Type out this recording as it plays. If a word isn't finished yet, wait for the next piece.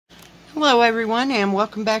Hello everyone and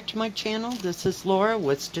welcome back to my channel. This is Laura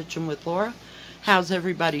with Stitching with Laura. How's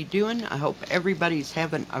everybody doing? I hope everybody's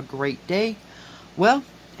having a great day. Well,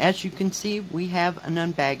 as you can see, we have an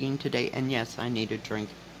unbagging today, and yes, I need a drink.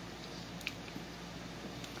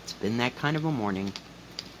 It's been that kind of a morning.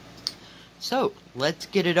 So, let's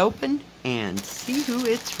get it open and see who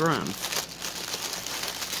it's from.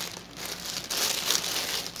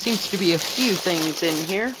 Seems to be a few things in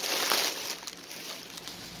here.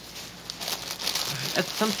 That's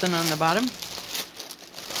something on the bottom.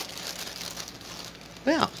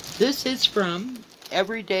 Well, this is from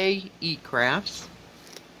EveryDayECraft.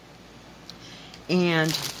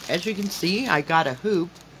 And as you can see, I got a hoop.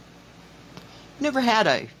 Never had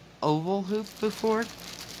a oval hoop before.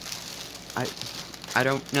 I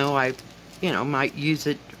don't know. I might use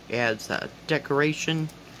it as a decoration,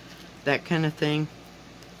 that kind of thing.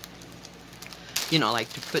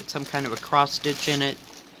 Like to put some kind of a cross stitch in it.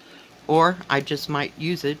 Or I just might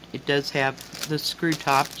use it. It does have the screw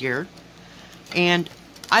top here. And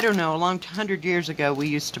I don't know, a long 100 years ago we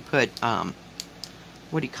used to put, what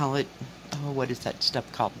do you call it? Oh, what is that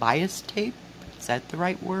stuff called? Bias tape? Is that the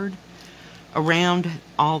right word? Around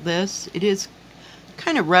all this. It is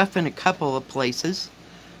kind of rough in a couple of places.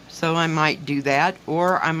 So I might do that.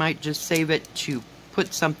 Or I might just save it to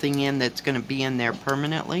put something in that's going to be in there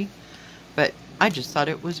permanently. But I just thought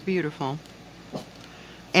it was beautiful.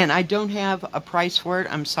 And I don't have a price for it.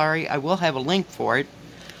 I'm sorry. I will have a link for it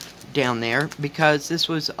down there because this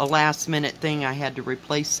was a last minute thing. I had to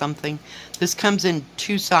replace something. This comes in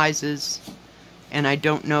two sizes, and I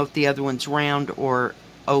don't know if the other one's round or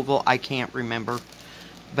oval. I can't remember.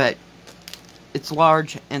 But it's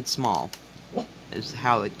large and small is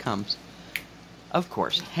how it comes. Of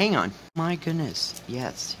course. Hang on. My goodness.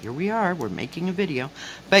 Yes, here we are. We're making a video.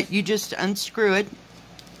 But you just unscrew it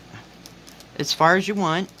as far as you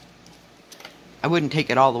want. I wouldn't take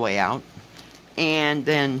it all the way out. And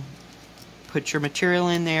then put your material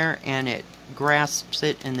in there and it grasps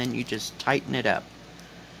it, and then you just tighten it up.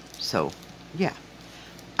 So, yeah.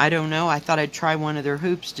 I don't know. I thought I'd try one of their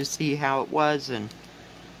hoops to see how it was and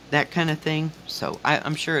that kind of thing. So,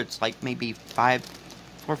 I'm sure it's like maybe $4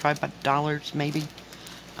 or $5 maybe.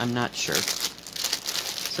 I'm not sure.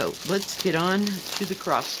 So, let's get on to the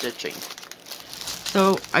cross stitching.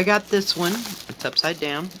 So, I got this one. It's upside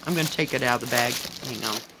down. I'm going to take it out of the bag. Hang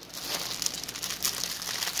on.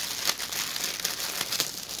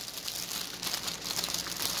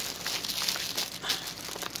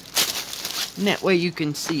 And that way you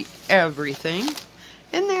can see everything.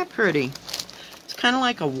 Isn't that pretty? It's kind of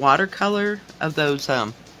like a watercolor of those,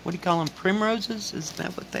 what do you call them? Primroses? Isn't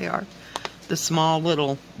that what they are? The small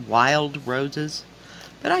little wild roses.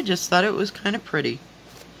 But I just thought it was kind of pretty.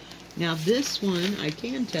 Now this one, I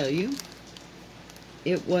can tell you,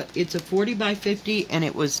 it's a 40 by 50 and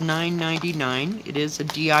it was $9.99. It is a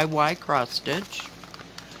DIY cross stitch.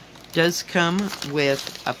 It does come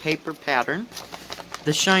with a paper pattern,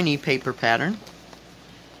 the shiny paper pattern.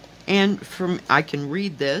 And I can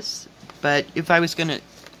read this, but if I was going to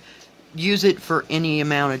use it for any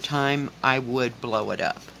amount of time, I would blow it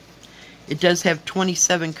up. It does have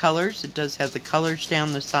 27 colors. It does have the colors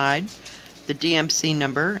down the side, the DMC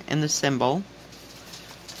number, and the symbol.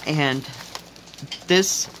 And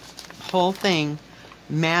this whole thing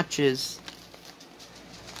matches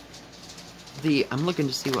the, I'm looking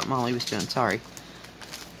to see what Molly was doing, sorry.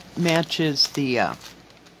 Matches the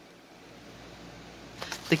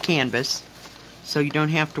canvas. So you don't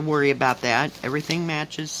have to worry about that. Everything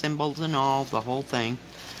matches, symbols and all, the whole thing.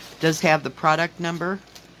 Does have the product number,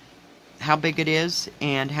 how big it is,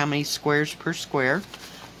 and how many squares per square.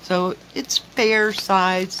 So it's fair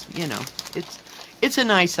size, it's a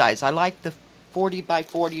nice size. I like the 40 by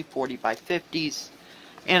 40, 40 by 50s,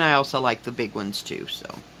 and I also like the big ones too. So,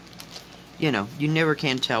 you never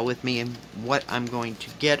can tell with me what I'm going to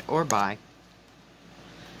get or buy.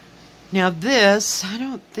 Now this, I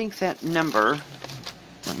don't think that number,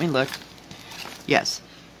 let me look. Yes,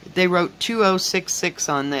 they wrote 2066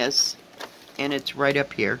 on this, and it's right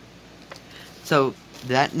up here. So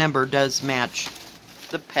that number does match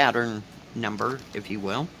the pattern number, if you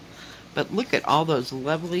will. But look at all those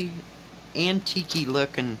lovely antique-y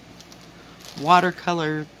looking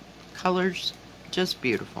watercolor colors. Just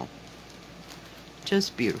beautiful.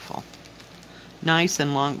 Just beautiful. Nice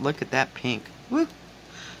and long. Look at that pink. Woo!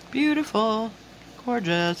 Beautiful.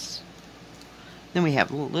 Gorgeous. Then we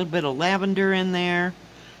have a little bit of lavender in there.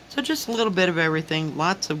 So just a little bit of everything.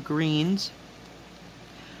 Lots of greens.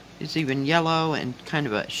 There's even yellow and kind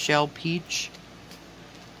of a shell peach.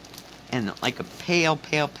 And like a pale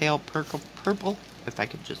purple, if I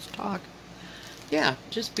could just talk. yeah,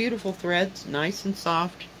 just beautiful threads, nice and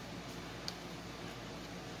soft.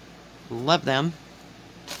 Love them.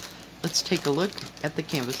 Let's take a look at the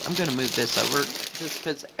canvas. I'm going to move this over just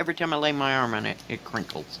because every time I lay my arm on it, it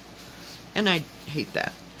crinkles. And I hate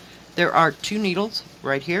that. There are 2 needles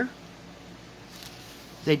right here.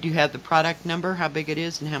 They do have the product number, how big it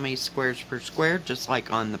is, and how many squares per square, just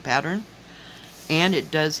like on the pattern. And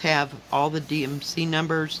it does have all the DMC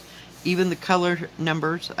numbers, even the color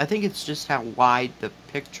numbers. I think it's just how wide the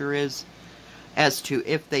picture is as to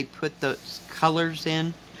if they put those colors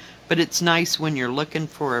in. But it's nice when you're looking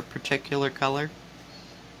for a particular color.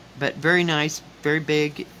 But very nice, very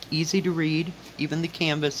big, easy to read. Even the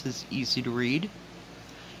canvas is easy to read.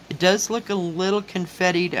 It does look a little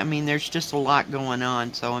confettied. I mean, there's just a lot going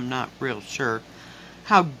on, so I'm not real sure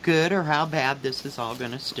how good or how bad this is all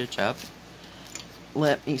going to stitch up.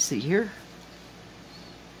 Let me see here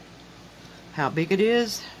how big it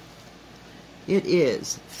is. It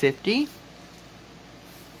is 50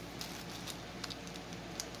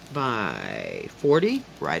 by 40,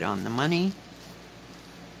 right on the money.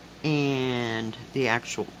 And the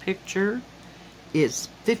actual picture is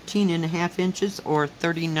 15.5 inches or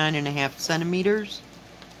 39.5 centimeters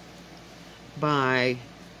by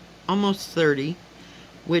almost 30,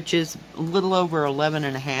 which is a little over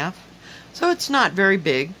 11.5. So it's not very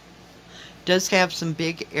big. Does have some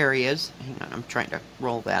big areas. Hang on, I'm trying to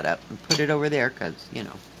roll that up and put it over there because, you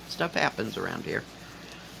know, stuff happens around here.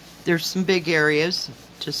 There's some big areas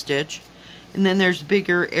to stitch. And then there's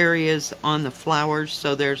bigger areas on the flowers.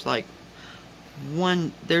 So there's like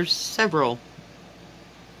there's several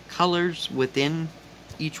colors within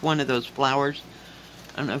each one of those flowers.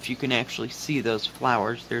 I don't know if you can actually see those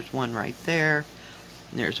flowers. There's one right there.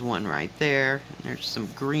 And there's one right there. And there's some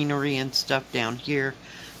greenery and stuff down here.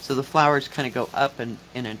 So the flowers kind of go up in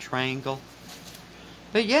a triangle.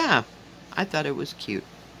 But yeah, I thought it was cute.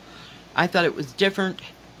 I thought it was different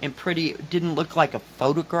and pretty. It didn't look like a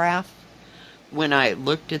photograph when I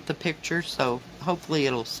looked at the picture, so hopefully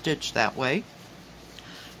it'll stitch that way.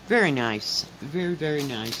 Very nice. Very, very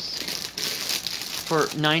nice. For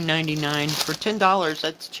 $9.99. For $10,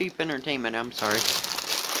 that's cheap entertainment. I'm sorry.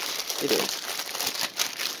 It is.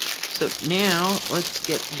 So now, let's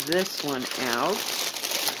get this one out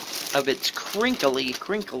of its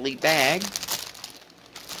crinkly bag.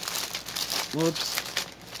 Whoops.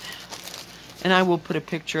 And I will put a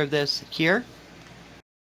picture of this here,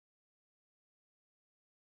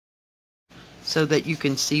 so that you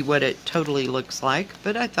can see what it totally looks like.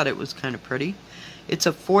 But I thought it was kind of pretty. It's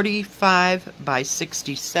a 45 by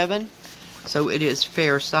 67, so it is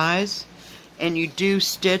fair size. And you do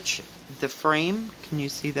stitch the frame. Can you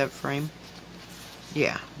see that frame?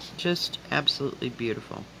 Yeah, just absolutely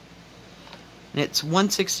beautiful. And it's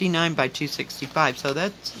 169 by 265, so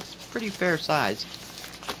that's pretty fair size.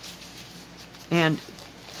 And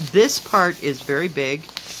this part is very big,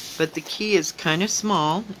 but the key is kind of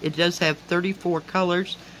small. It does have 34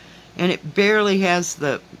 colors, and it barely has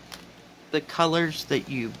the colors that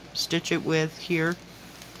you stitch it with here.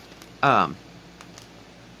 It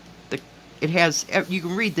has, you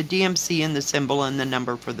can read the DMC and the symbol and the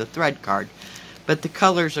number for the thread card, but the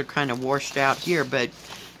colors are kind of washed out here. But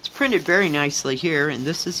it's printed very nicely here, and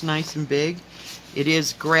this is nice and big. It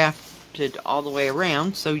is grafted all the way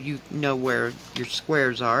around, so you know where your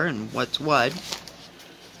squares are and what's what.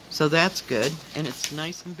 So that's good, and it's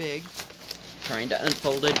nice and big. Trying to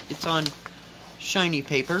unfold it. It's on shiny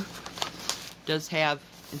paper. Does have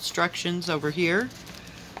instructions over here,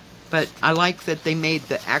 but I like that they made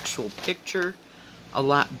the actual picture a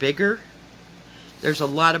lot bigger. There's a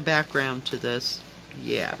lot of background to this.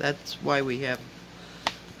 Yeah, that's why we have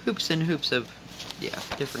hoops and hoops of, yeah,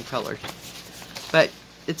 different colors. But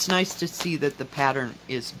it's nice to see that the pattern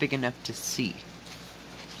is big enough to see.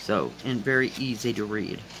 So, and very easy to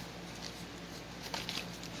read.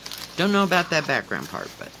 Don't know about that background part,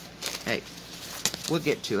 but hey, we'll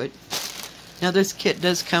get to it. Now this kit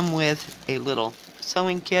does come with a little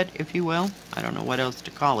sewing kit, if you will. I don't know what else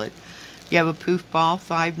to call it. You have a poof ball,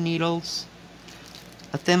 5 needles,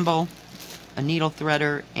 a thimble, a needle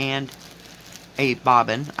threader, and a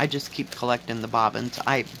bobbin. I just keep collecting the bobbins.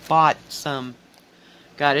 I bought some,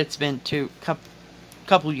 God, it's been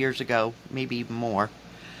couple years ago, maybe even more,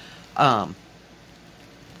 of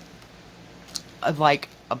like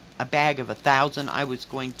a bag of 1,000. I was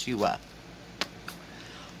going to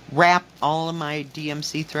wrap all of my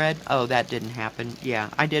DMC thread. Oh, that didn't happen. Yeah,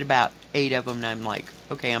 I did about 8 of them, and I'm like,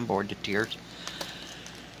 okay, I'm bored to tears.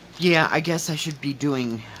 Yeah, I guess I should be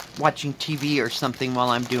watching TV or something while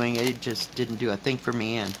I'm doing it. It just didn't do a thing for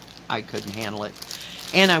me, and I couldn't handle it.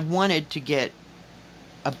 And I wanted to get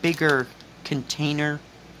a bigger container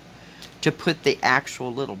to put the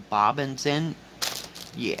actual little bobbins in.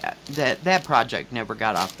 Yeah, that project never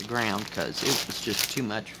got off the ground because it was just too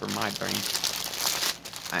much for my brain.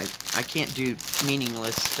 I can't do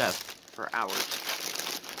meaningless stuff for hours.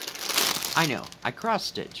 I know, I cross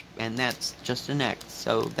stitch, and that's just an X,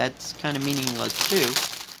 so that's kind of meaningless too.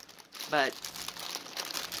 But,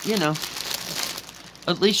 you know,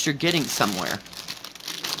 at least you're getting somewhere.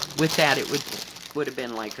 With that, it would have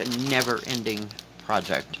been like a never-ending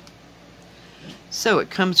project. So it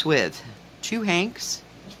comes with 2 hanks.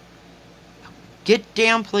 Get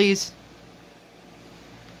down, please.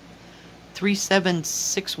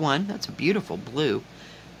 3761. That's a beautiful blue.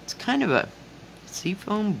 It's kind of a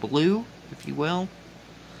seafoam blue, if you will.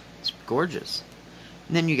 It's gorgeous.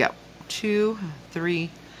 And then you got 2, 3,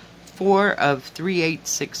 4 of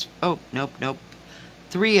 386. Oh, nope.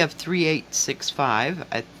 3 of 3865,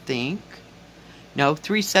 I think. No,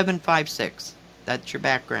 3756. That's your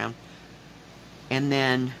background. And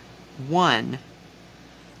then 1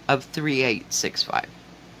 of 3865.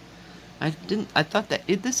 I thought that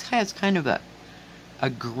this has kind of a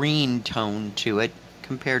green tone to it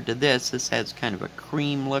compared to this. This has kind of a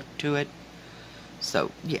cream look to it.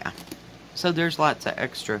 So, yeah. So there's lots of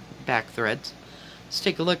extra back threads. Let's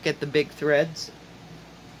take a look at the big threads.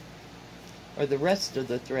 Or the rest of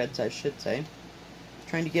the threads, I should say.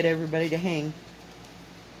 Trying to get everybody to hang.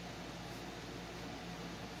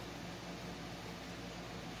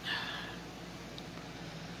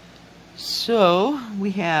 So,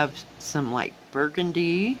 we have some like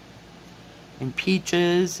burgundy and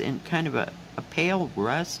peaches and kind of a pale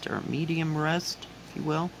rust or medium rust, if you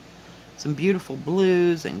will. Some beautiful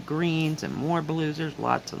blues and greens and more blues. There's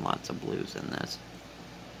lots and lots of blues in this.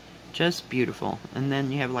 Just beautiful. And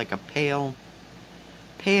then you have like a pale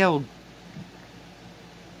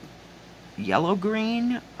yellow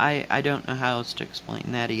green. I don't know how else to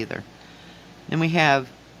explain that either. Then we have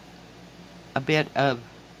a bit of,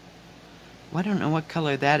 I don't know what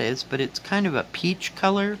color that is, but it's kind of a peach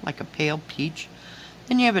color, like a pale peach.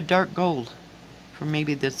 Then you have a dark gold for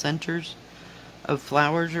maybe the centers of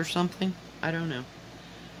flowers or something. I don't know.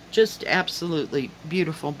 Just absolutely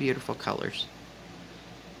beautiful, beautiful colors.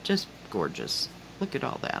 Just gorgeous. Look at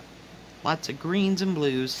all that. Lots of greens and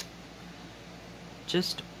blues.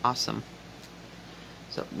 Just awesome.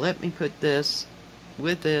 So let me put this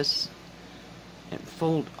with this and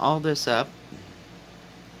fold all this up.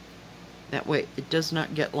 That way it does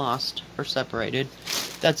not get lost or separated.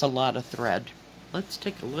 That's a lot of thread. Let's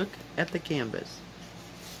take a look at the canvas.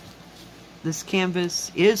 This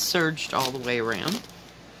canvas is serged all the way around.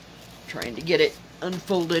 Trying to get it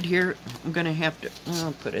unfolded here. I'm going to have to,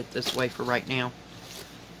 I'll put it this way for right now.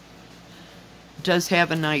 It does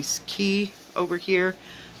have a nice key over here.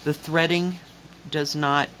 The threading does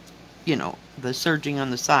not, you know, the serging on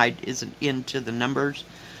the side isn't into the numbers.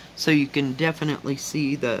 So you can definitely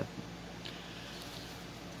see the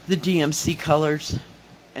DMC colors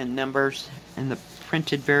and numbers, and the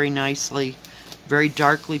printed very nicely, very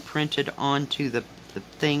darkly printed onto the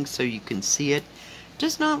thing so you can see it.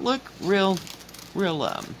 Does not look real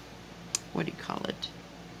what do you call it,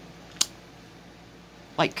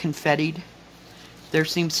 like confettied. There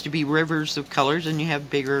seems to be rivers of colors, and you have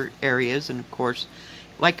bigger areas, and of course,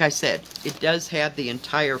 like I said, it does have the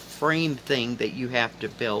entire frame thing that you have to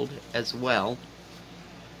build as well.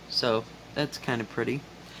 So that's kind of pretty.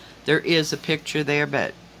 There is a picture there,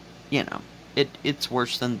 but, you know, it's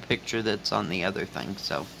worse than the picture that's on the other thing,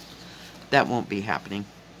 so that won't be happening.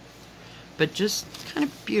 But just kind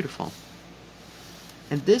of beautiful.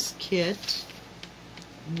 And this kit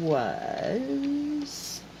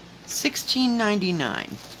was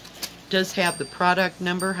 $16.99. Does have the product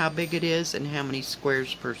number, how big it is, and how many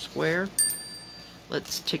squares per square.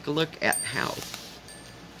 Let's take a look at how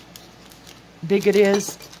big it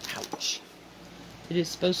is. Ouch. It is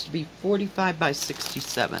supposed to be 45 by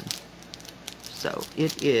 67. So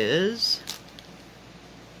it is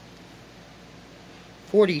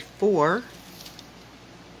 44,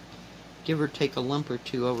 give or take a lump or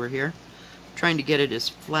two over here. I'm trying to get it as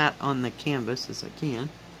flat on the canvas as I can,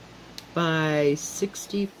 by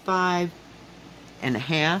 65 and a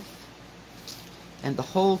half, and the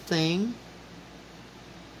whole thing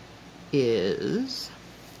is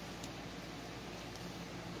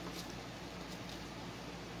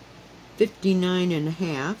 59 and a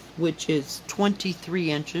half, which is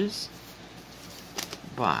 23 inches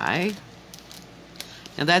by,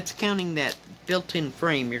 now that's counting that built-in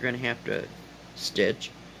frame you're going to have to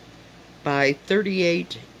stitch, by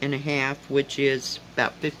 38 and a half, which is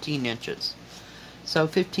about 15 inches. So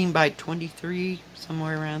 15 by 23,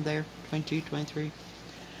 somewhere around there, 22, 23.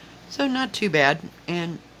 So not too bad,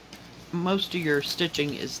 and most of your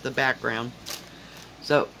stitching is the background.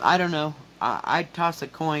 So I don't know, I'd toss a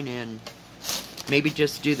coin and maybe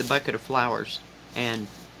just do the bucket of flowers, and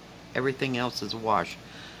everything else is a wash.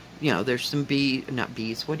 You know, there's some not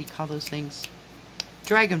bees, what do you call those things?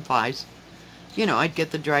 Dragonflies. You know, I'd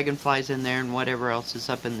get the dragonflies in there and whatever else is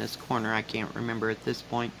up in this corner. I can't remember at this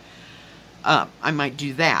point. I might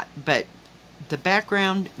do that, but the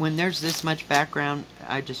background, when there's this much background,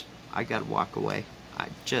 I gotta walk away. I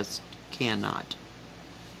just cannot.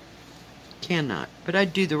 But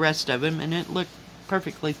I'd do the rest of them, and it looked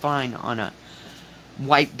perfectly fine on a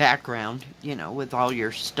white background, you know, with all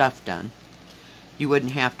your stuff done. You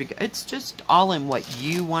wouldn't have to, it's just all in what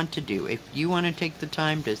you want to do. If you want to take the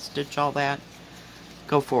time to stitch all that,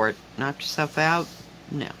 go for it. Knock yourself out?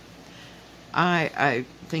 No. I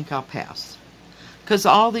think I'll pass. Because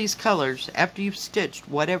all these colors, after you've stitched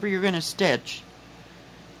whatever you're going to stitch,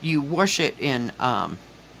 you wash it in, what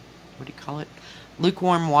do you call it?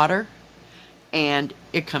 Lukewarm water, and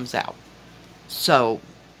it comes out. So,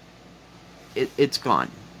 it's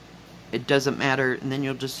gone. It doesn't matter, and then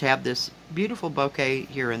you'll just have this beautiful bouquet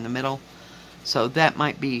here in the middle. So that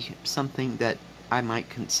might be something that I might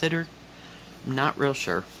consider. Not real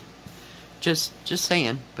sure. Just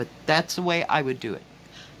saying, but that's the way I would do it.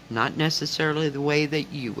 Not necessarily the way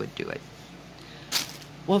that you would do it.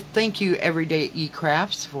 Well, thank you,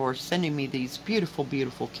 EveryDayECrafts, for sending me these beautiful,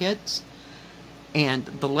 beautiful kits. And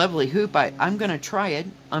the lovely hoop, I'm going to try it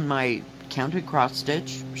on my counted cross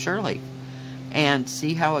stitch, surely. And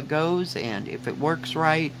see how it goes, and if it works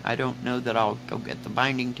right. I don't know that I'll go get the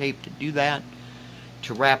binding tape to do that,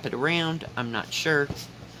 to wrap it around. I'm not sure.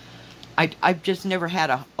 I've just never had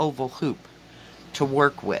a oval hoop to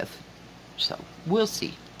work with, so we'll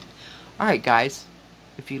see. Alright guys,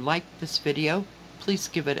 if you liked this video, please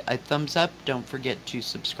give it a thumbs up. Don't forget to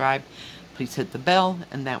subscribe. Please hit the bell,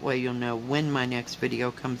 and that way you'll know when my next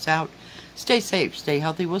video comes out. Stay safe, stay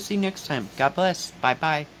healthy. We'll see you next time. God bless. Bye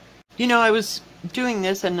bye. You know, I was doing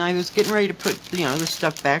this, and I was getting ready to put, you know, the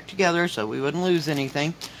stuff back together so we wouldn't lose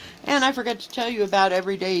anything. And I forgot to tell you about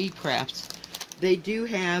EveryDayECrafts. They do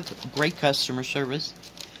have great customer service.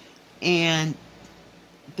 And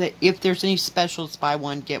if there's any specials, buy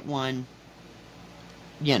one, get one,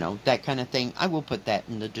 you know, that kind of thing, I will put that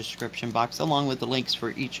in the description box, along with the links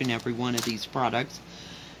for each and every one of these products.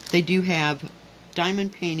 They do have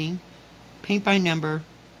diamond painting, paint by number,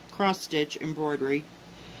 cross stitch, embroidery.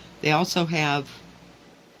 They also have,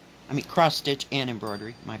 cross stitch and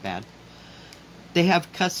embroidery, my bad. They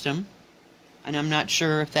have custom, and I'm not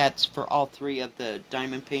sure if that's for all three of the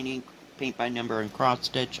diamond painting, paint by number, and cross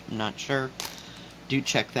stitch. I'm not sure. Do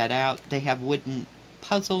check that out. They have wooden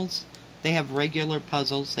puzzles. They have regular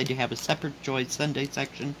puzzles. They do have a separate Joy Sunday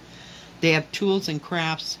section. They have tools and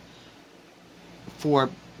crafts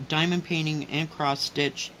for diamond painting and cross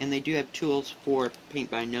stitch, and they do have tools for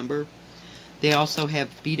paint by number. They also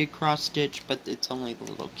have beaded cross stitch, but it's only the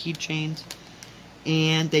little keychains.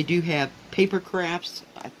 And they do have paper crafts,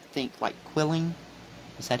 I think like quilling.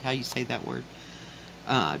 Is that how you say that word?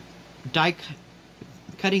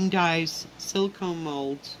 Cutting dies, silicone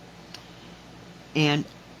molds, and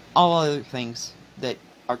all other things that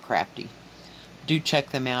are crafty. Do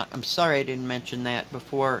check them out. I'm sorry I didn't mention that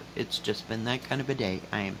before. It's just been that kind of a day.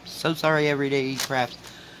 I am so sorry, EveryDayECraft.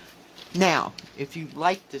 Now, if you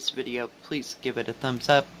liked this video, please give it a thumbs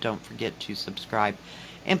up. Don't forget to subscribe.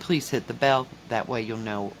 And please hit the bell. That way you'll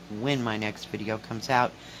know when my next video comes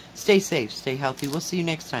out. Stay safe, stay healthy. We'll see you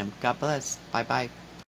next time. God bless. Bye-bye.